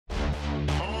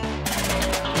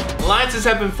Alliances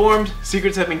have been formed,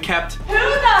 secrets have been kept. Who the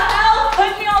hell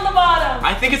put me on the bottom?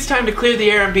 I think it's time to clear the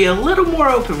air and be a little more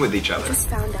open with each other. I just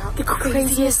found out the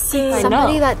craziest thing.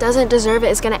 Somebody that doesn't deserve it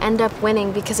is gonna end up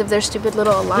winning because of their stupid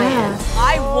little alliance. Yeah.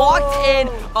 I walked in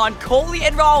on Colie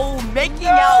and Raul making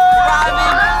out,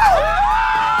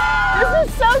 This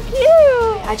is so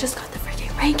cute. I just got the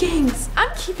freaking rankings. I'm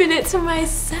keeping it to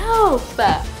myself.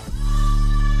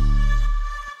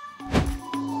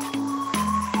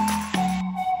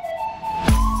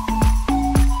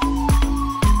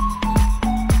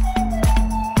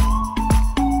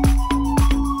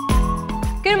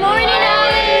 Good morning,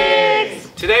 Alex.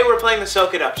 Today we're playing the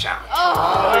Soak It Up challenge. Oh,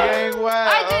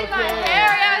 I did my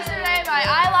hair yesterday. My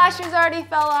eyelashes already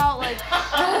fell out. Like,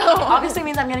 obviously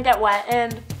means I'm gonna get wet,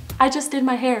 and I just did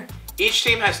my hair. Each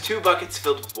team has 2 buckets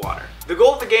filled with water. The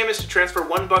goal of the game is to transfer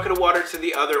 1 bucket of water to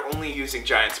the other only using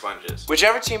giant sponges.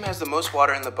 Whichever team has the most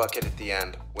water in the bucket at the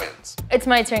end wins. It's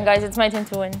my turn, guys. It's my turn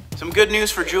to win. Some good news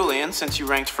for Julian, since you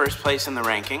ranked first place in the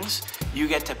rankings, you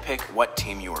get to pick what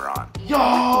team you were on.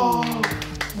 Yo!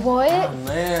 What? Oh,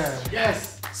 man.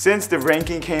 Yes! Since the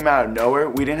ranking came out of nowhere,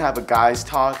 we didn't have a guys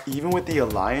talk. Even with the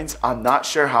alliance, I'm not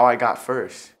sure how I got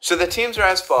first. So the teams are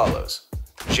as follows: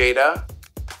 Jada,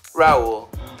 Raul,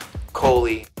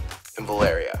 Colie, and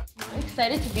Valeria. Are you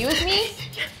excited to be with me?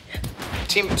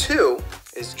 Team 2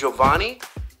 is Jovani,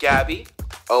 Gaby,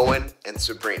 Owen, and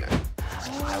Sabrina.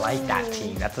 I like that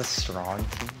team. That's a strong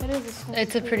team.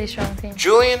 It's a pretty strong team.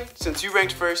 Julian, since you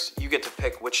ranked first, you get to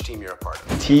pick which team you're a part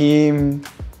of. Team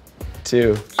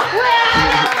 2. We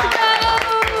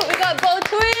got both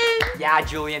twins. Yeah,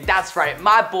 Julian, that's right.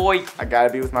 My boy. I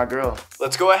gotta be with my girl.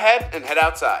 Let's go ahead and head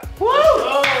outside. Woo!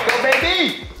 Go,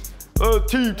 baby!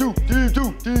 Team 2, team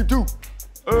 2, team 2.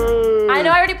 I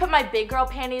know I already put my big girl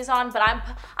panties on, but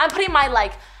I'm putting my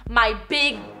my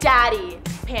big daddy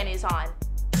panties on.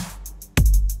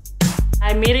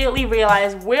 I immediately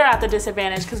realized we're at the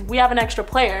disadvantage because we have an extra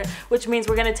player, which means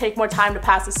we're gonna take more time to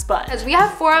pass the spud. Because we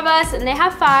have 4 of us and they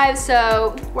have 5,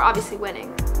 so we're obviously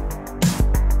winning.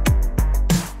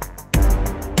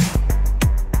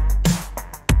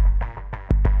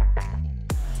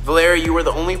 Valeria, you are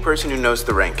the only person who knows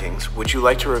the rankings. Would you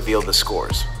like to reveal the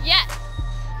scores? Yes.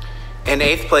 In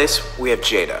 8th place, we have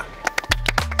Jada.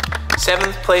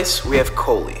 7th place, we have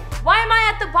Colie. Why am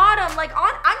I at the bottom? Like,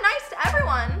 I'm nice to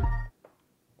everyone.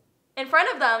 In front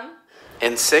of them.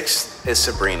 In 6th is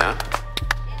Sabrina.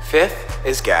 5th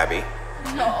is Gaby.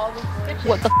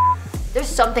 What the f? There's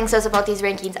something sus about these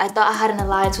rankings. I thought I had an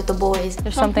alliance with the boys.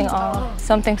 There's something off.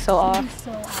 Something so off.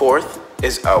 4th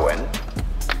is Owen.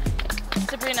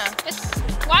 Sabrina.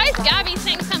 Why is Gaby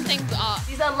saying something's off?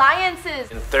 These alliances.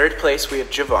 In 3rd place, we have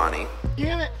Jovani.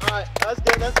 Damn it. All right, that's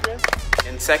good, that's good.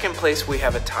 In 2nd place, we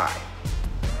have a tie.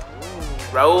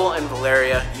 Raul and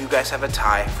Valeria, you guys have a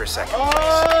tie for 2nd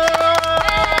place.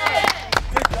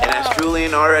 And as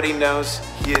Julian already knows,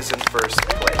 he is in 1st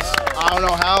place. I don't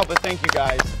know how, but thank you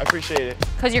guys. I appreciate it.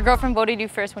 Because your girlfriend voted you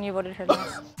first when you voted her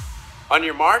last. On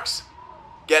your marks,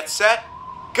 get set,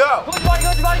 go! Come on,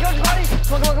 come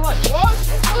on. What?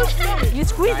 You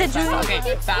squeezed it, Julian. Okay,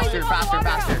 faster.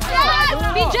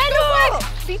 Be gentle.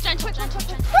 Be gentle.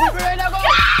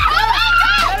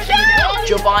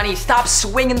 Jovani, stop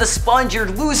swinging the sponge. You're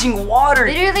losing water.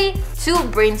 Literally 2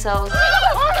 brain cells.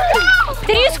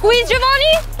 Did you squeeze,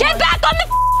 Jovani? Get back on the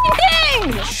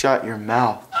thing! Shut your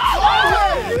mouth.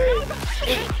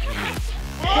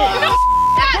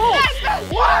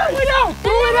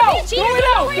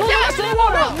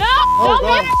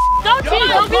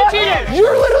 Don't be cheated.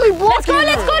 You're literally blocking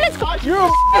Let's go. You're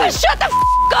a Shut the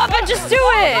up and just do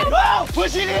it. No,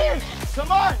 push it in.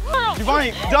 Come on.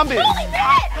 Jovani, dump it.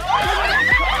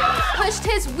 Pushed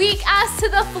his weak ass to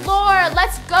the floor.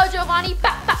 Let's go, Jovani.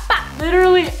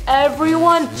 Literally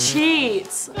everyone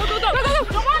cheats. Go.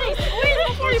 Jovani, squeeze it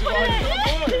before you put it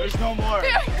in. There's no more.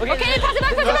 Okay, pass it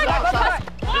back.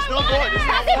 There's no more.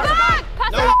 Pass it back.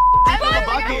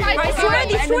 I swear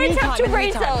these twins have 2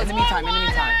 brain cells. In the meantime.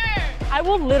 I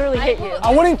will literally hit you.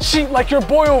 I wouldn't cheat like your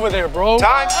boy over there, bro.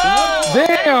 Time!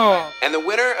 Damn! And the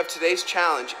winner of today's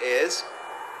challenge is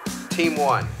Team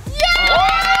 1.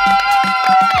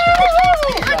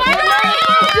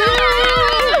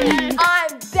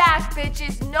 I'm back,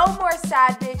 bitches. No more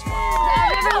sad bitch. I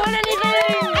never won anything.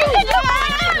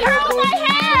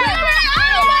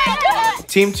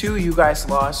 Team 2, you guys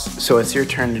lost, so it's your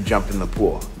turn to jump in the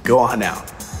pool. Go on out.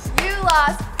 You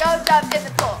lost. Go jump in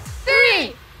the pool.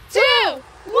 3, 2,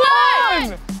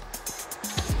 1.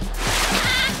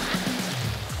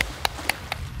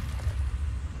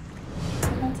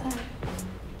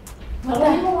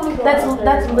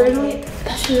 That's literally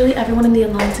everyone in the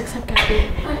alliance except Gaby.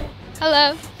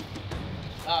 Hello.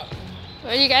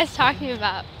 What are you guys talking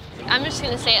about? I'm just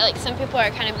gonna say it, like, some people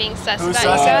are kind of being sus Who's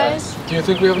about you guys. Do you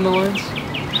think we have an alliance?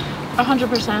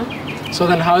 100%. So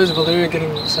then how is Valeria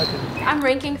getting second? I'm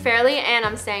ranking fairly and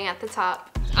I'm staying at the top.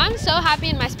 I'm so happy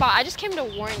in my spot. I just came to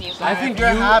warn you. I think you're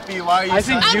happy. Why are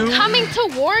you? I'm coming to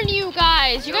warn you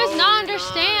guys. You guys not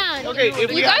understand. Okay, if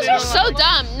you guys are so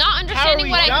dumb, not understanding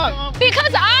what I.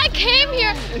 Because I came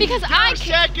here. Because I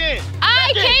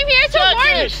came here to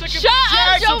warn you. Shut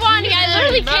up, Jovani. I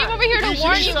literally came over here to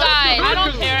warn you guys. I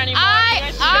don't care anymore.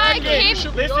 I came.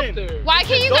 Listen. Why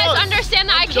can't you guys understand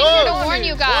that I came here to warn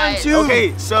you guys?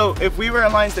 Okay, so if we were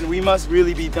alliance, then we must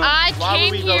really be done. I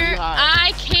came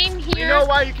here to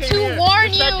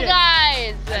warn you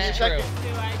guys.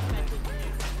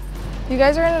 You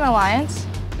guys are in an alliance?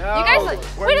 No, You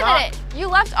guys, wait a minute. You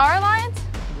left our alliance?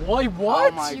 Why,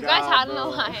 what? Oh You guys had an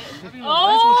alliance.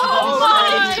 Oh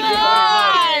my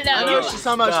God! I know she's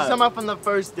talking about from the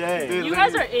first day. Dude, You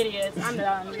guys are idiots. I'm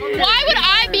done. Why would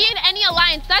I be in any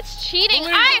alliance? That's cheating. Listen,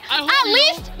 the f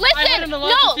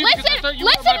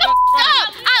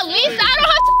up. At least I don't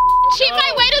have to cheat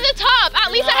my way to the top.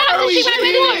 At least I don't have to cheat my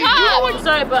way to the top.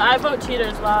 Sorry, but I vote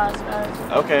cheaters last,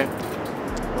 guys. Okay.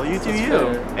 Well, you do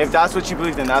you. If that's what you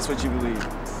believe, then that's what you believe.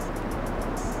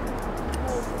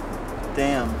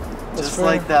 Damn. Just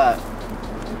like that.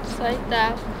 Just like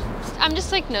that. I'm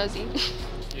just like nosy.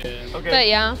 Yeah. Okay. But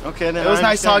yeah. Okay, then it was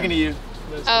nice talking to you.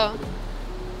 Oh.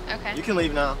 Okay. You can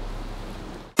leave now.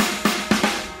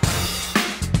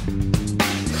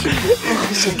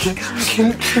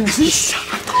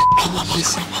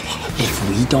 If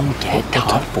we don't get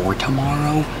top 4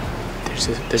 tomorrow,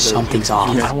 something's off.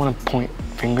 I don't want to point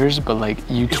fingers, but like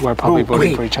you two are probably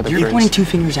voting for each other You're first. pointing 2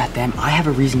 fingers at them. I have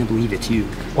a reason to believe it's you.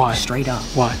 Why? Straight up.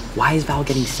 Why? Why is Val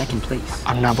getting second place?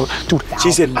 I'm not voting. Dude,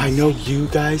 She said, I know you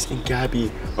guys and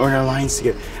Gaby are in an alliance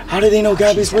together. How do they know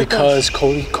Gaby's with us? because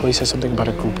Colie said something about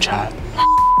a group chat.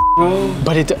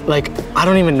 But it, like, I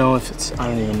don't even know if it's, I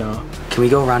don't even know. Can we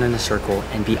go around in a circle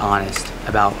and be honest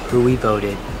about who we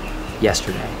voted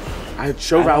yesterday? I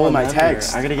showed Raul my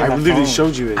text. I literally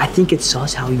showed you it. I think it's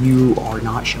sus how you are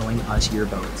not showing us your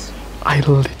votes. I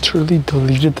literally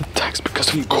deleted the text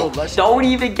because of Colie. Don't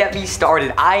even get me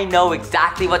started. I know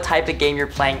exactly what type of game you're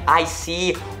playing. I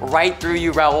see right through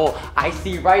you, Raul. I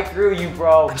see right through you,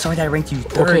 bro. I'm sorry that I ranked you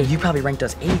 3rd. Okay. You probably ranked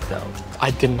us 8th, though. I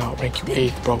did not rank you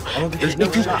 8th, bro.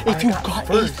 If you got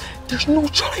 8th, there's no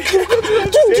chance. Do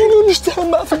you understand how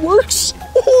math works?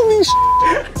 Holy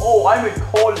shit. Oh, I'm in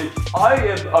college. I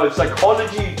am a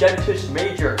psychology dentist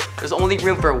major. There's only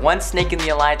room for one snake in the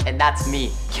alliance, and that's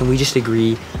me. Can we just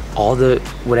agree, all the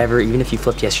whatever, even if you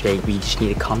flipped yesterday, we just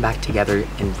need to come back together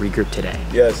and regroup today?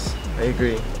 Yes, I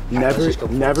agree.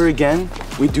 Never again.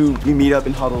 We meet up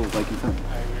and huddle like in front.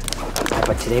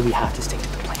 But today we have to stick to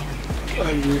the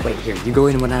plan. Wait, here, you go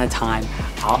in one at a time.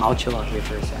 I'll chill out here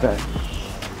for a second. Okay.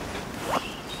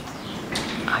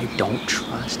 I don't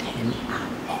trust him at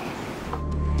all.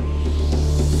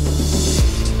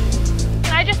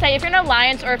 Can I just say, if you're in an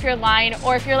alliance or if you're lying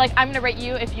or if you're like, I'm gonna rate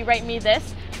you if you rate me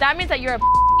this, that means that you're a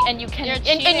and you can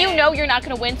and you know you're not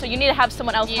gonna win, so you need to have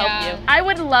someone else help you. I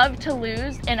would love to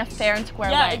lose in a fair and square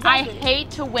way. Exactly. I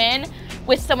hate to win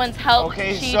with someone's help.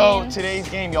 Okay, cheating. so today's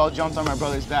game, y'all jumped on my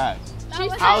brother's back.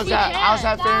 How's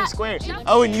that fair and square?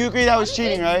 Oh, and you agree that was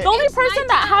cheating, right? The only person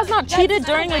that has not cheated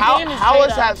during the game is How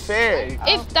is Jada. that fair?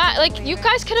 If that, like, you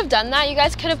guys could have done that. You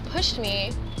guys could have pushed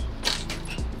me.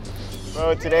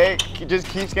 Bro, today it just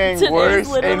keeps getting worse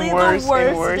and worse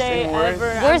and worse and worse.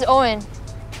 Where's Owen?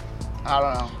 I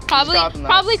don't know.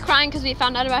 Probably crying because we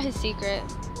found out about his secret.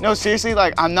 No, seriously,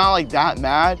 like, I'm not like that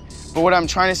mad, but what I'm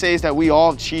trying to say is that we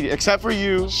all cheated, except for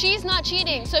you. She's not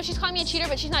cheating, so if she's calling me a cheater,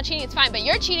 but she's not cheating, it's fine. But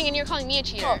you're cheating and you're calling me a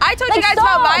cheater. I told you guys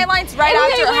about my alliance right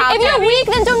after it happened. If you're weak,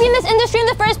 then don't be in this industry in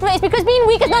the first place, because being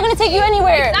weak is not gonna take you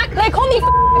anywhere. Exactly. Like, holy f***.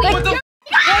 Like,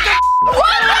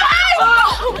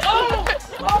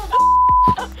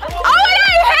 Owen,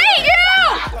 I hate you!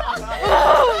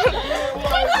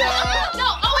 No,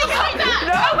 Owen, come back.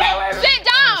 Okay, sit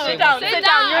down. Sit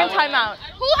down. You're in timeout.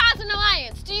 Who has an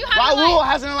alliance? Do you have an Raul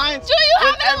alliance? has an alliance. Do you have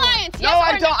with an everyone. alliance? No, Yes I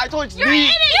or don't. no? I told you. You're in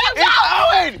it. You It's don't.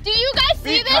 Owen. Do you guys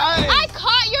see this? Because- I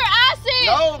caught your asses.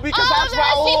 No, because all that's of the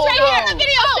receipts Raul, right here. though. The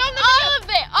video. Show them the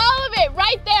video. All of it,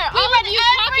 right there. All of you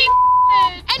talking.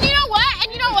 And you know what?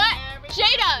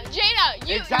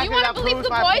 Jada, you want to believe the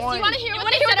boys? You want to hear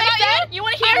what they said about you? You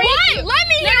want to hear it? Let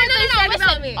me hear what they said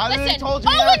about me. I literally Listen, told you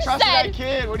you Owen never trusted said. that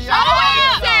kid. What do you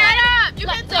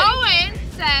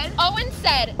Owen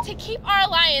said to keep our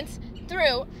alliance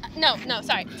through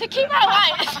sorry. To keep our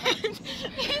alliance,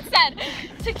 he said,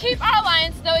 to keep our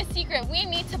alliance though a secret, we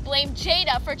need to blame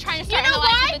Jada for trying to start an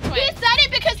alliance with the twins. He said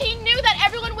it because he knew that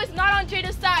everyone was not on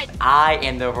Jada's side. I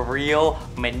am the real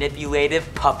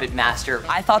manipulative puppet master.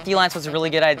 I thought the alliance was a really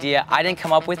good idea. I didn't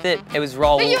come up with it. It was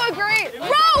Raul. Do you agree?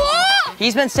 Raul!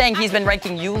 He's been saying he's been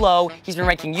ranking you low. He's been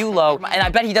ranking you low. And I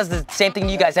bet he does the same thing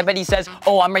to you guys. I bet he says,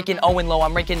 oh, I'm ranking Owen low.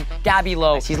 I'm ranking Gaby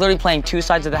low. He's literally playing two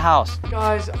sides of the house.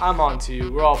 Guys, I'm on to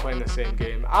you. We're all playing the same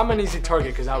game. I'm an easy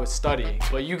target because I was studying,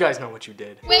 but you guys know what you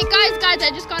did. Wait, guys,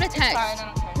 I just got a text.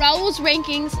 Raul's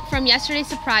rankings from yesterday's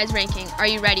surprise ranking. Are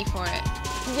you ready for it?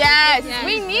 Yes,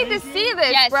 we need to see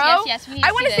this, bro. Yes, we need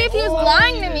I want to see if he was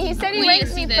lying to me. He said he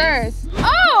ranked me first.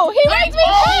 Oh, he ranked me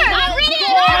first. I'm reading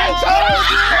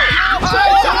it.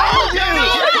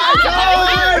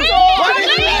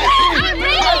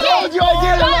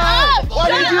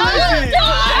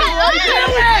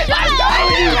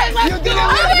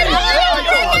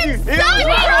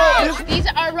 These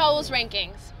are Raul's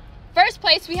rankings. First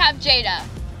place, we have Jada.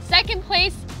 Second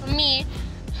place, me.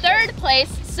 Third place,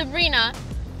 Sabrina.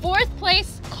 Fourth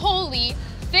place, Colie.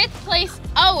 Fifth place,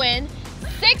 Owen.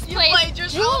 Sixth place,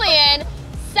 Julian.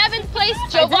 Seventh place,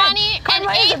 Jovani. And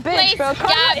eighth place,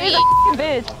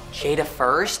 Gaby. Jada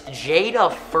first?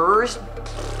 Jada first?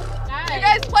 You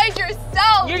guys played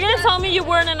yourself. You're gonna tell me you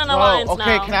weren't in an alliance now.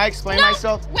 Okay, can I explain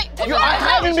myself? Wait, I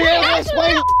haven't been able to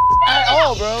explain at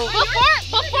all, bro.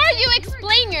 Before you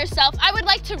explain yourself, I would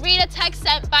like to read a text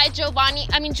sent by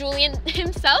Julian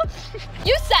himself.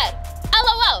 You said,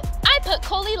 LOL, I put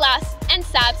Colie last and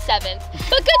Sab 7th.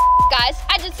 But good guys,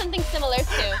 I did something similar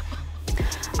too.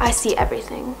 I see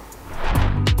everything.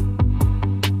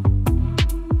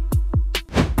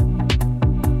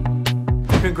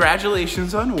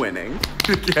 Congratulations on winning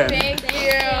again. Thank you.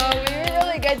 We were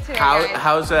really good today.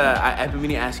 How's I've been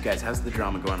meaning to ask you guys, how's the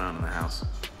drama going on in the house?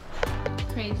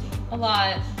 Crazy. A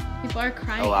lot. People are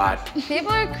crying. A lot.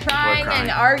 People are crying and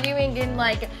arguing and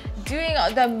like doing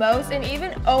the most, and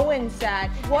even Owen said,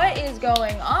 what is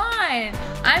going on?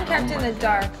 I'm kept in the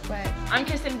dark, but I'm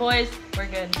kissing boys. We're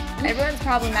good. everyone's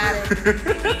problematic.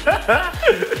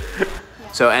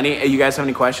 So you guys have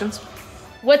any questions?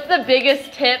 What's the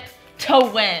biggest tip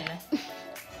to win?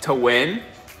 To win?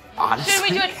 Honestly. Should we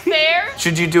do it fair?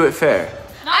 Should you do it fair?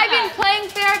 I've been playing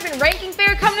fair, I've been ranking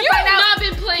fair, come to You find have out. not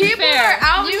been playing People fair. are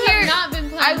out You here. have not been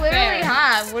playing I literally fair.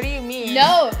 have. What do you mean?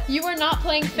 No, you were not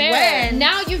playing fair. When?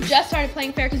 Now you've just started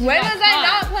playing fair because you When got was I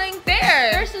caught. not playing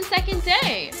fair? First and second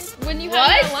day when you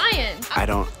had an alliance. I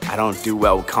don't do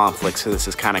well with conflict, so this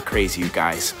is kind of crazy, you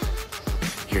guys.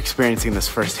 You're experiencing this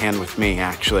firsthand with me,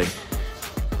 actually.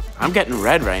 I'm getting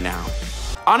red right now.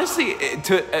 Honestly,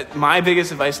 my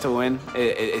biggest advice to win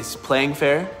is playing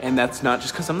fair, and that's not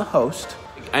just because I'm the host.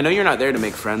 I know you're not there to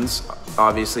make friends.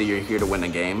 Obviously, you're here to win a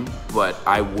game, but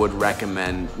I would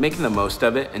recommend making the most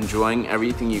of it, enjoying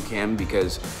everything you can,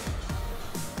 because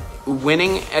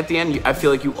winning at the end, I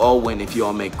feel like you all win if you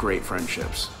all make great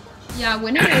friendships. Yeah,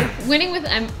 winning with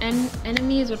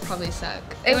enemies would probably suck.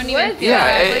 It would,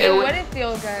 yeah, it wouldn't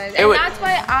feel good. And that's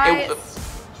why I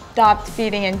stopped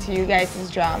feeding into you guys'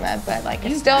 drama, but like,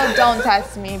 still don't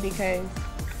test me because,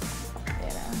 you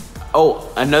know.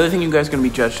 Oh, another thing you guys are gonna be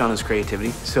judged on is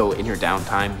creativity. So in your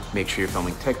downtime, make sure you're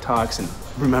filming TikToks, and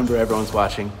remember everyone's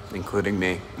watching, including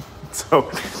me.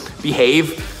 So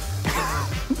behave.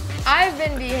 I've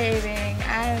been behaving,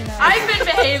 I don't know. I've been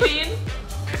behaving.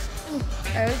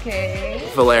 Okay.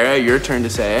 Valeria, your turn to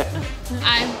say it.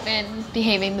 I've been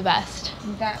behaving the best.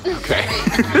 Okay.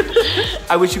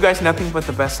 I wish you guys nothing but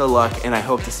the best of luck, and I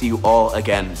hope to see you all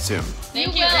again soon.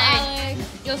 Thank you, Alex.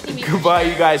 You'll see me. Goodbye,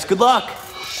 you guys. Good luck.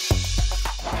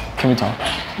 Can we talk?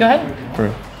 Go ahead.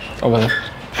 For over there.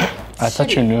 I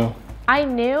thought you knew. I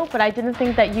knew, but I didn't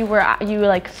think that you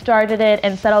like started it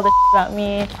and said all this about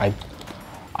me.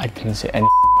 I didn't say any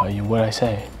about you. What did I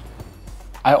say?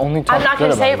 I only talked I'm not good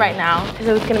gonna say about it right you. now because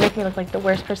it was gonna make me look like the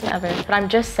worst person ever. But I'm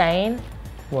just saying,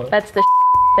 What? that's the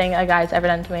thing a guy's ever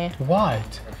done to me.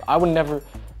 What? I would never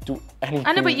do anything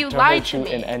I know, but you to lied hurt to you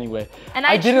me. in any way. And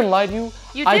I didn't lie to you.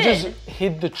 You I did. just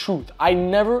hid the truth. I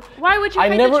never. Why would you I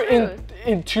hide never the truth?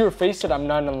 into your face said I'm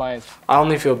not in alliance. I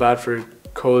only feel bad for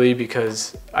Colie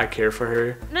because I care for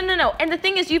her. No. And the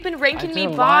thing is, you've been ranking me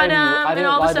didn't lie to you. bottom I and didn't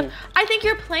all this lie to stuff. you. I think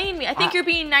you're playing me. I think you're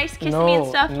being nice, kissing me and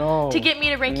stuff to get me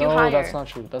to rank you higher. No, that's not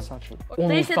true. That's not true.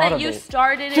 They said that you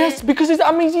started it. Yes, because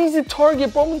I'm an easy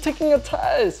target, bro. I'm taking a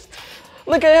test.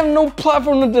 Like, I have no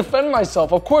platform to defend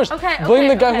myself. Of course, blame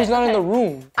the guy who's not in the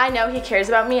room. I know he cares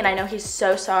about me and I know he's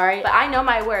so sorry, but I know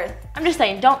my worth. I'm just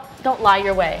saying, don't lie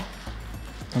your way.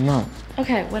 I'm not.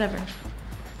 Okay, whatever.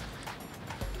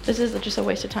 This is just a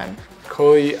waste of time.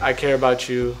 Colie, I care about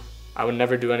you. I would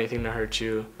never do anything to hurt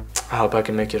you. I hope I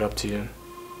can make it up to you.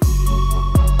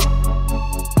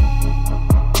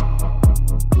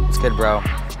 It's good, bro.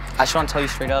 I just want to tell you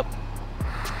straight up,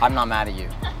 I'm not mad at you.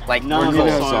 Like, no, we're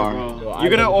neither cool. are.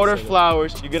 You're gonna order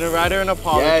flowers. You're gonna write her an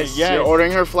apology. Yes, you're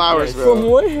ordering her flowers, bro. From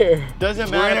where? Doesn't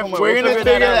matter. We're gonna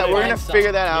figure that out. We're gonna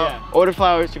figure that out. Yeah. Order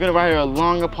flowers. You're gonna write her a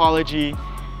long apology,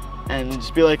 and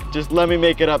just be like, just let me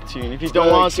make it up to you. And if you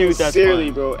don't want to, that's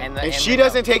fine. Bro. And she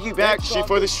doesn't take you back, she's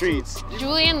for the streets.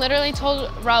 Julian literally told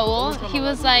Raul, he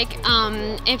was like,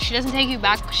 if she doesn't take you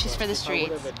back, she's for the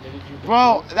streets.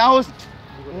 Bro, that was,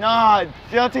 nah,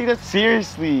 don't take that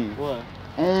seriously. What?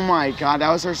 Oh my God, that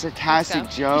was her sarcastic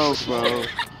joke, bro.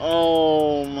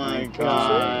 Oh my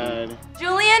God.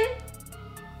 Julian,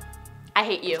 I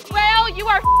hate you. Well, you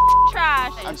are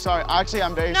trash. I'm sorry, actually,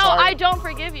 I'm very sorry. No, I don't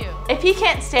forgive you. If he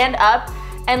can't stand up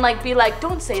and like be like,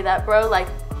 don't say that, bro, like,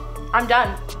 I'm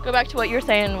done. Go back to what you're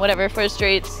saying, whatever, for the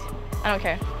streets. I don't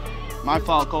care. My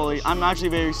fault, Colie. I'm actually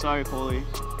very sorry, Colie.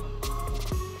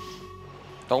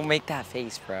 Don't make that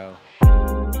face, bro.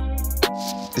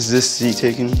 Is this seat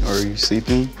taken, or are you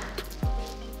sleeping?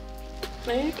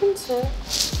 No, you can sit.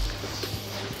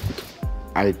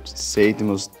 I say the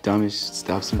most dumbest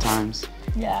stuff sometimes.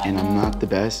 Yeah. And I'm not the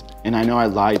best. And I know I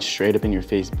lied straight up in your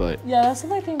face, but yeah, that's the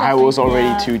only thing. I was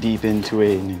already too deep into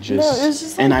it, and it just, no, it's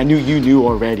just like, and I knew you knew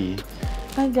already.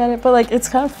 I get it, but like it's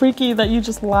kind of freaky that you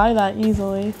just lie that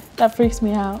easily. That freaks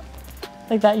me out.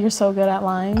 Like that you're so good at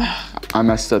lying. I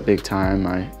messed up big time.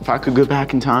 If I could go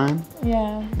back in time,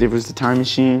 yeah. There was the time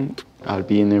machine, I would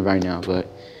be in there right now, but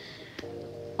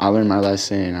I learned my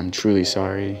lesson and I'm truly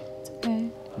sorry. It's okay.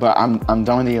 But I'm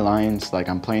done with the alliance, like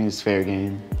I'm playing this fair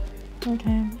game.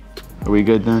 Okay. Are we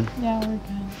good then? Yeah,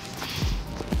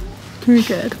 we're good. We're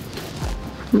good.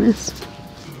 Miss.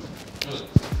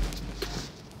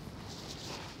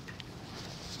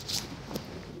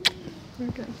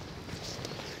 We're good.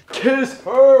 Kiss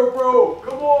her, bro.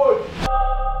 Come on.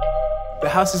 The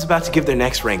house is about to give their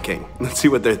next ranking. Let's see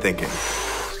what they're thinking.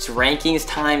 It's rankings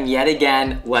time yet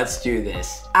again. Let's do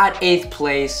this. At 8th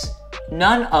place,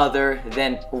 none other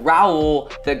than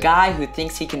Raul, the guy who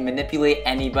thinks he can manipulate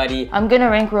anybody. I'm gonna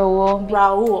rank Raul.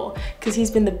 Raul, because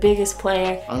he's been the biggest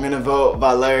player. I'm gonna vote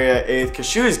Valeria 8th, because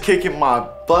she was kicking my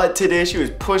butt today. She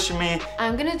was pushing me.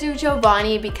 I'm gonna do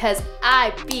Jovani because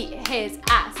I beat his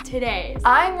ass today.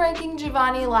 I'm ranking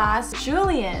Jovani last.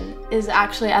 Julian is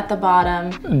actually at the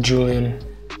bottom. Julian.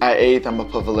 At 8th, I'm gonna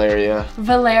put Valeria.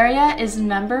 Valeria is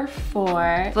number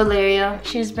 4. Valeria.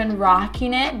 She's been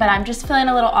rocking it, but I'm just feeling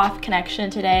a little off connection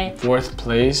today. 4th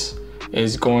place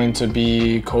is going to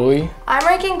be Colie. I'm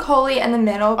ranking Colie in the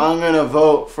middle. I'm gonna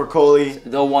vote for Colie.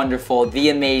 The wonderful, the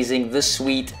amazing, the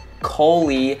sweet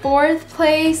Colie. 4th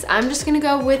place, I'm just gonna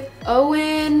go with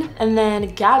Owen. And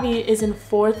then Gaby is in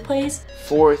 4th place.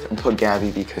 4th, I'm put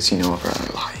Gaby because you know of her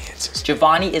alliances.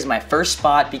 Jovani is my first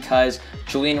spot because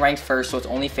Julian ranked first, so it's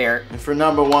only fair. And for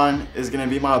number 1 is gonna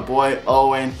be my boy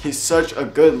Owen. He's such a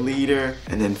good leader.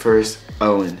 And then first,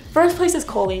 Owen. 1st place is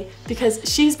Colie because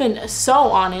she's been so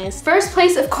honest. 1st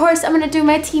place, of course, I'm gonna do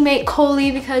my teammate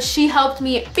Colie because she helped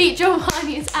me beat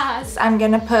Jovani's ass. I'm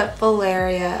gonna put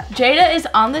Valeria. Jada is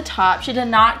on the top. She did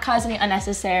not cause any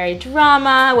unnecessary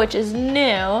drama, which is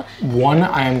new. 1,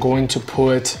 I am going to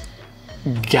put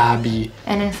Gaby.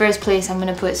 And in 1st place, I'm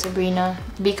gonna put Sabrina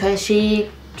because she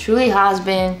truly has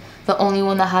been the only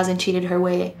one that hasn't cheated her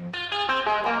way.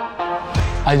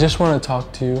 I just want to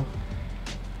talk to you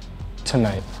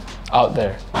tonight, out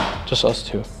there, just us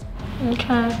two.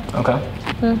 Okay. Okay?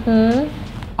 Mm-hmm.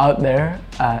 Out there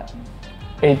at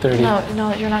 8:30.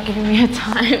 No, you're not giving me a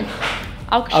time.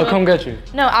 I'll come get you.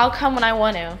 No, I'll come when I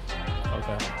want to.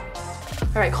 Okay.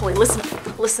 All right, Colie,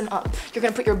 listen up. You're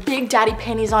gonna put your big daddy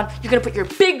panties on. You're gonna put your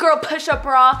big girl push-up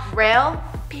bra. Rail,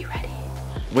 be ready.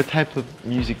 What type of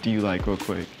music do you like, real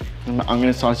quick? I'm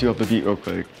gonna sauce you up a beat real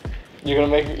quick. You're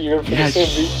gonna put the same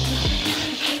beat?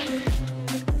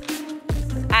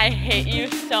 I hate you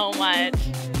so much.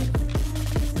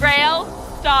 Rail,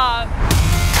 stop.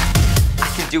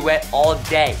 I can do it all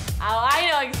day. Oh, I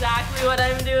know exactly what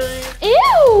I'm doing.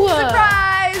 Ew!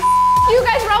 Surprise! You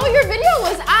guys, Raul, your video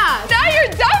was ass. Now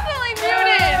you're definitely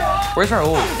muted! Where's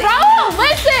Raul? Raul,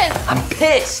 listen! I'm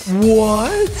pissed.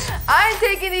 What? I'm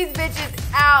taking these bitches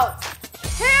out.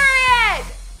 Period!